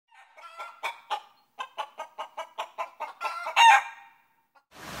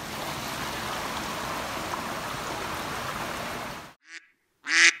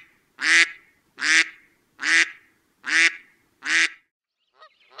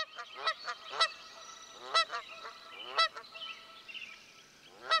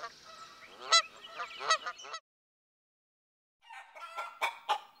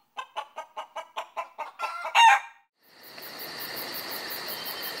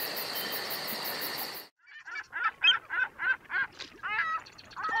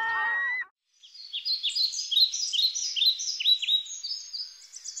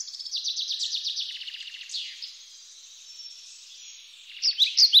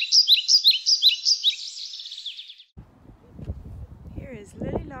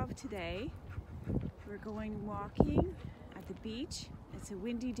have today. We're going walking at the beach. It's a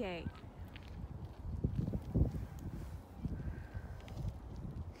windy day.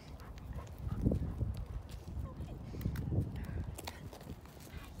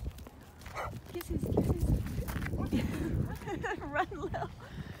 Kisses, kisses. Run, Lil.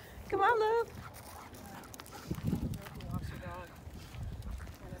 Come on, Lil. Rosie walks her dog,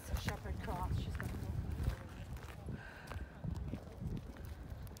 and it's a shepherd cross. She's got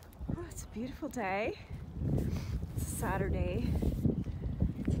Oh, it's a beautiful day. It's a Saturday.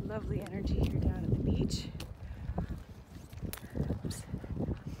 It's a lovely energy here down at the beach. Oops.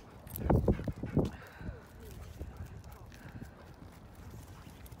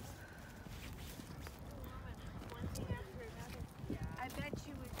 I bet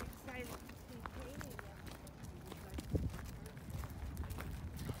she was excited to see Katie.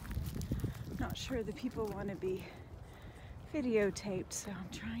 Not sure the people want to be videotaped, so I'm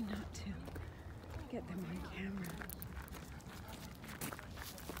trying not to get them on camera.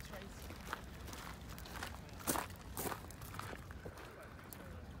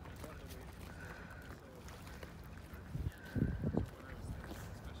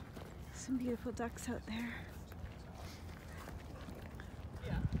 Some beautiful ducks out there.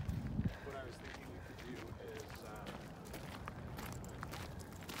 What I was thinking we could do is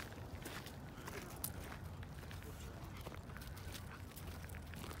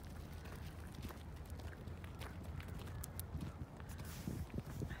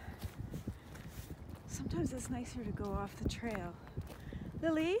sometimes it's nicer to go off the trail.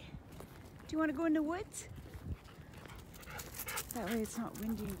 Lily, do you want to go in the woods? That way it's not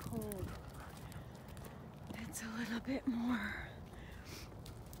windy and cold. It's a little bit more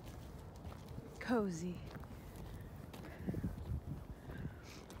cozy.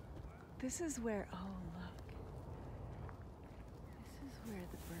 This is where, oh look, this is where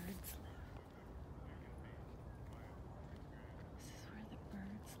the birds live. This is where the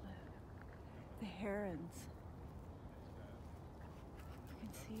birds live. The herons. You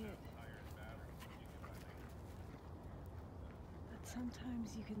can see it. But sometimes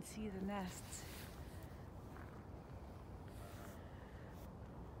you can see the nests.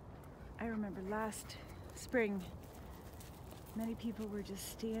 I remember last spring, many people were just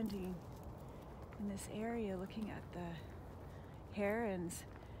standing in this area looking at the herons.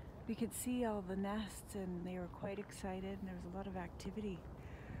 We could see all the nests and they were quite excited, and there was a lot of activity.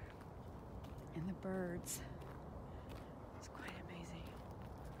 And the birds. It's quite amazing.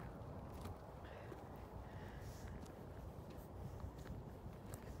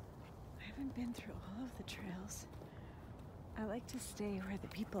 I haven't been through all of the trails. I like to stay where the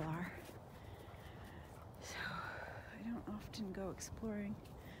people are. So I don't often go exploring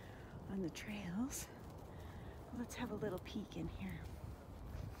on the trails. Let's have a little peek in here.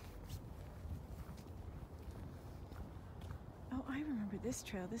 Oh, I remember this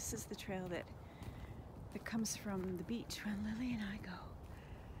trail. This is the trail that comes from the beach when Lily and I go.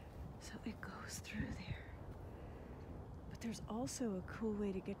 So it goes through there. But there's also a cool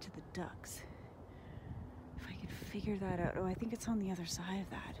way to get to the ducks. If I could figure that out. Oh, I think it's on the other side of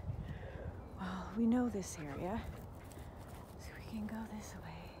that. Well, we know this area, so we can go this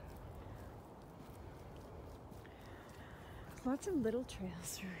way. There's lots of little trails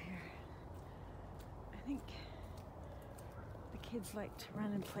through here. I think the kids like to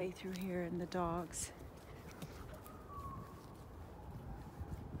run and play through here, and the dogs.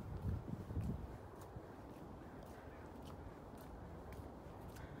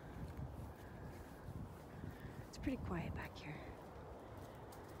 It's pretty quiet back here.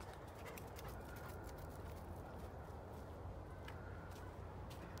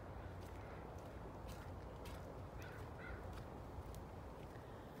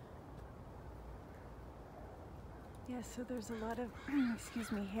 Yeah, so there's a lot of,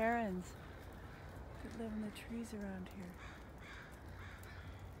 excuse me, herons that live in the trees around here.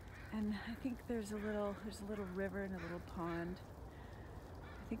 And I think there's a little river and a little pond.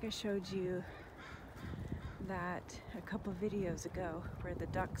 I think I showed you that a couple videos ago where the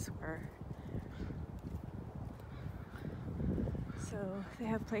ducks were. So they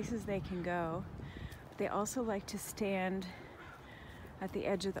have places they can go. They also like to stand at the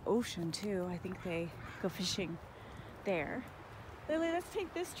edge of the ocean too. I think they go fishing there. Lily, let's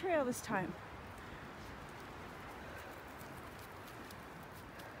take this trail this time.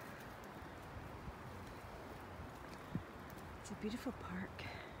 It's a beautiful park.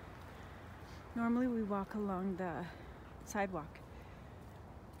 Normally we walk along the sidewalk,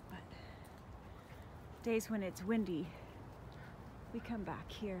 but days when it's windy, we come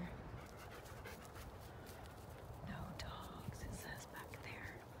back here. No dogs, it says back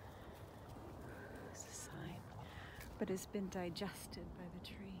there. but has been digested by the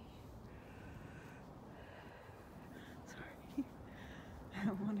tree. Sorry. I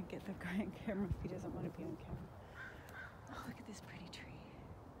don't want to get the guy on camera if he doesn't want to be on camera. Oh, look at this pretty tree.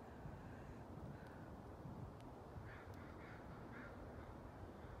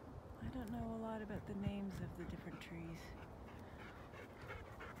 I don't know a lot about the names of the different trees.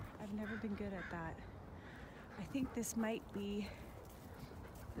 I've never been good at that. I think this might be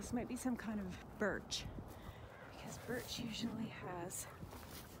some kind of birch, because birch usually has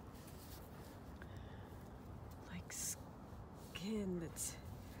like skin that's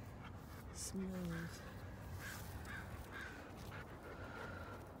smooth.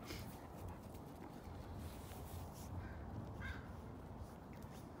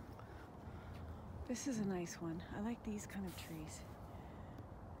 This is a nice one. I like these kind of trees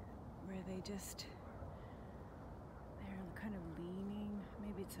where they're kind of leaning.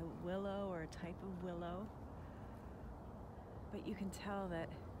 Maybe it's a willow or a type of willow, but you can tell that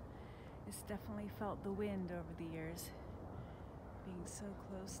it's definitely felt the wind over the years, being so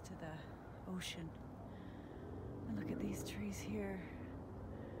close to the ocean. And look at these trees here,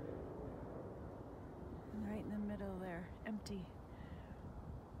 and right in the middle there, empty.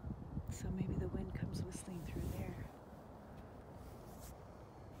 So maybe the wind comes whistling through there.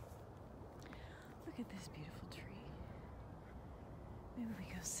 Look at this beautiful tree. Maybe we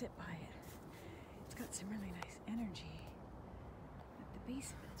go sit by it. It's got some really nice energy at the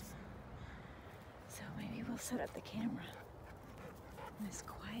base of it. So maybe we'll set up the camera in this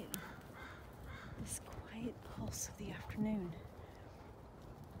quiet pulse of the afternoon.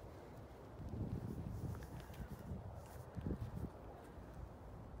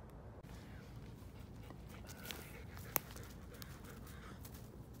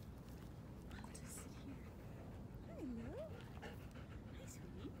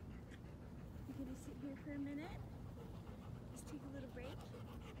 For a minute, just take a little break.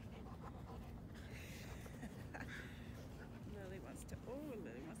 Lily wants to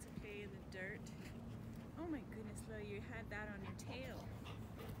play in the dirt. Oh my goodness, Lily, you had that on your tail.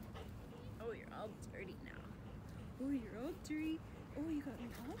 Oh, you're all dirty now. Oh, you're all dirty. Oh, you got me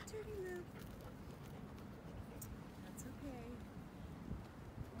all dirty, Lil. That's okay.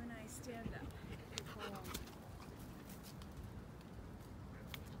 When I stand up, it's cold.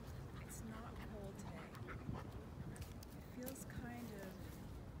 It's not cold today. Feels kind of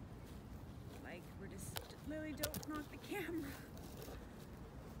like we're just... Lily, don't knock the camera.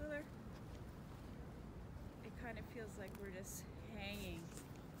 Lily. It kind of feels like we're just hanging,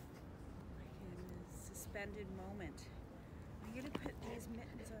 like in a suspended moment. I'm gonna put these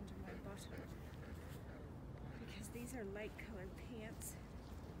mittens under my bottom because these are light colored pants.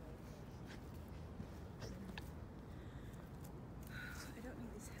 I don't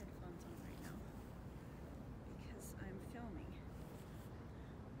need these headphones on right now because I'm filming.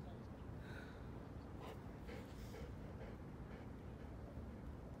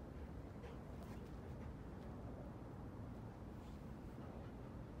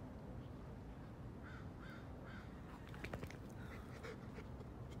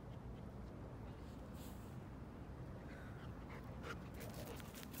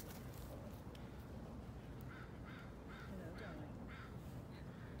 Hello, darling.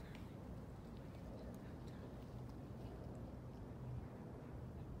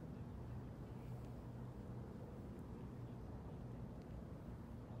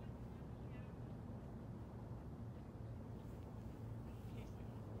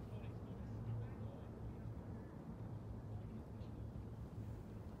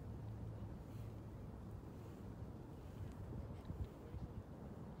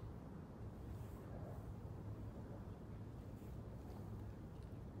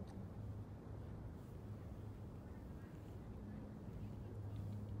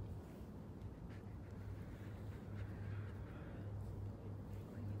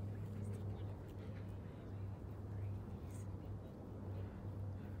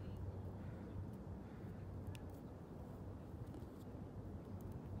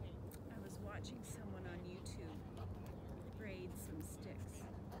 I was watching someone on YouTube braid some sticks,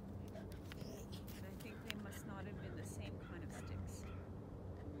 but I think they must not have been the same kind of sticks.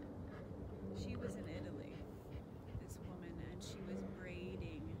 She was in Italy, this woman, and she was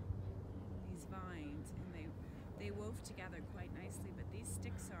braiding these vines, and they wove together quite nicely, but these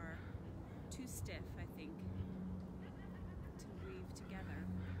sticks are too stiff, I think, to weave together.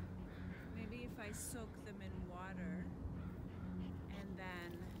 Maybe if I soak them in water and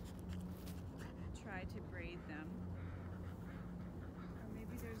then try to braid them, or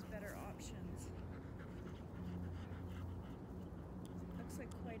maybe there's better options. Looks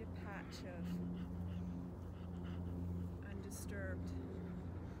like quite a patch of disturbed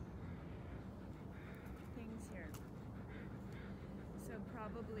things here. So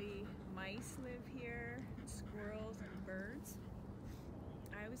probably mice live here, squirrels and birds.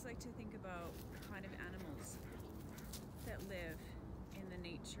 I always like to think about kind of animals that live in the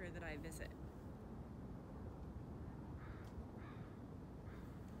nature that I visit.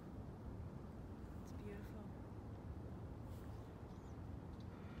 It's beautiful.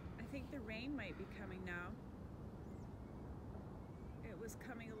 I think the rain might be coming now. It was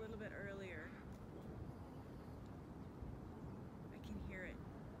coming a little bit earlier. I can hear it.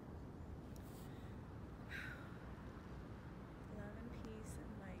 Love and peace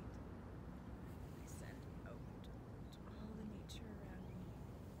and light. I send out to all the nature around me.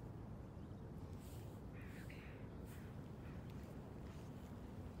 Okay.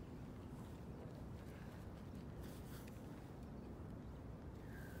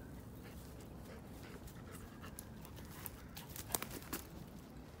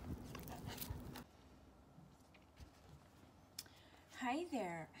 Hi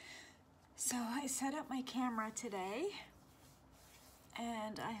there. So I set up my camera today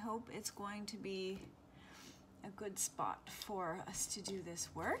and I hope it's going to be a good spot for us to do this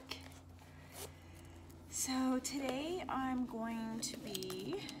work. So today I'm going to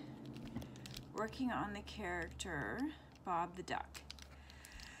be working on the character Bob the Duck.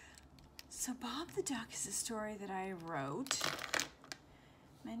 So Bob the Duck is a story that I wrote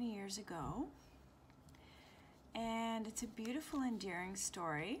many years ago. And it's a beautiful, endearing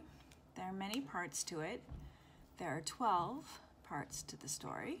story. There are many parts to it. There are 12 parts to the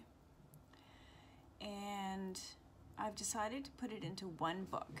story. And I've decided to put it into one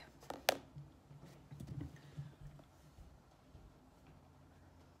book.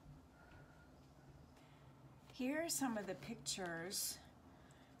 Here are some of the pictures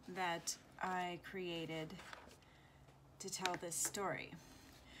that I created to tell this story.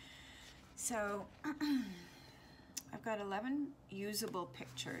 So, I've got 11 usable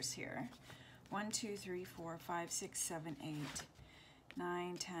pictures here. 1, 2, 3, 4, 5, 6, 7, 8,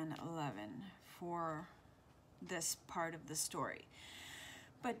 9, 10, 11 for this part of the story.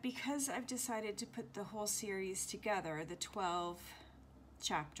 But because I've decided to put the whole series together, the 12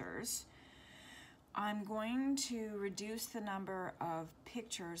 chapters, I'm going to reduce the number of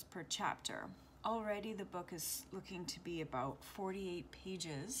pictures per chapter. Already the book is looking to be about 48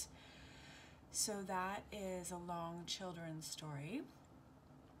 pages. So that is a long children's story.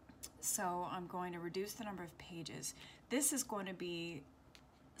 So I'm going to reduce the number of pages. This is going to be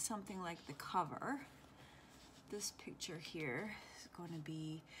something like the cover. This picture here is going to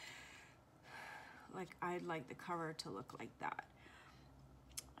be like, I'd like the cover to look like that.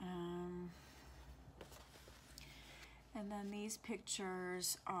 And then these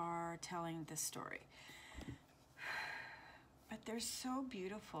pictures are telling the story. But they're so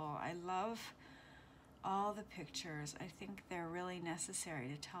beautiful. I love all the pictures. I think they're really necessary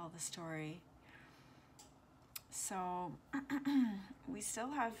to tell the story. So we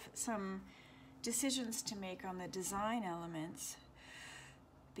still have some decisions to make on the design elements,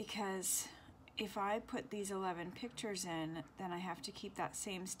 because if I put these 11 pictures in, then I have to keep that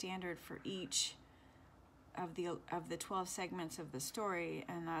same standard for each of the 12 segments of the story,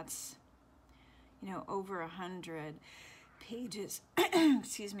 and that's, you know, over 100 pages,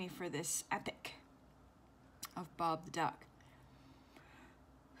 excuse me, for this epic of Bob the Duck.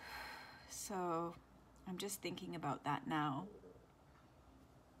 So I'm just thinking about that now.